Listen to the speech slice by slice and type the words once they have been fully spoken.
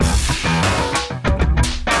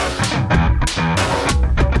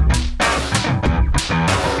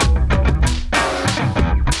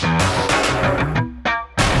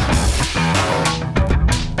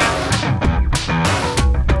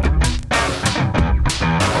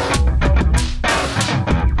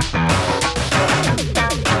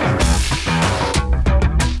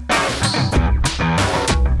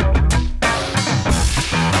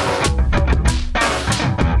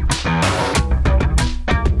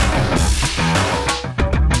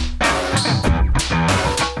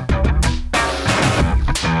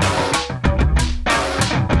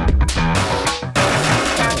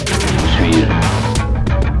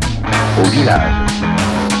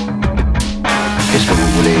Qu'est-ce que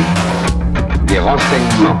vous voulez? Des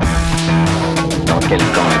renseignements. Dans quel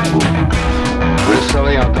camp êtes-vous? Vous le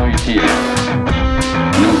saurez en temps utile.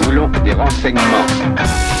 Nous voulons des renseignements.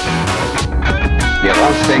 Des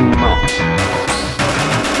renseignements.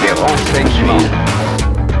 Des renseignements.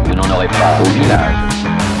 Vous n'en aurez pas au village.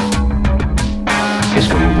 Qu'est-ce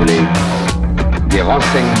que vous voulez? Des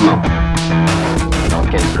renseignements. Dans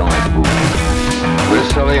quel camp êtes-vous? Vous le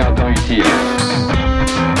saurez en temps utile.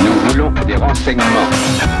 Nous voulons des renseignements.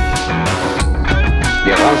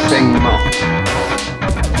 Des renseignements.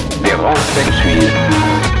 Des renseignements.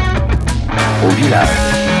 Au village.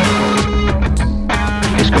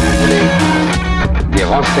 Qu'est-ce que vous voulez? Des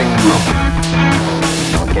renseignements.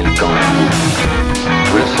 Dans quel camp êtes-vous?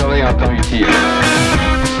 Vous le saurez en temps utile.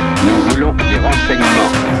 Nous voulons des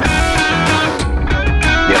renseignements.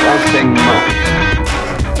 Des renseignements.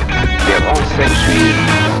 Des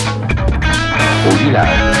renseignements. Au village.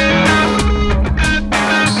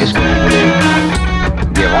 Qu'est-ce que vous voulez?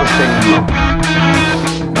 Des renseignements.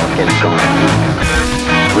 Dans quel camp êtes-vous?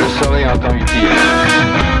 Vous le saurez en temps utile.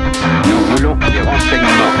 Nous voulons des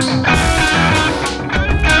renseignements.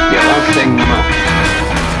 Des renseignements.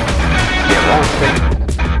 Des renseignements.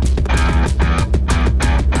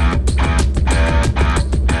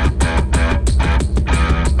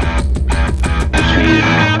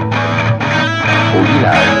 Au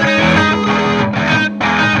village.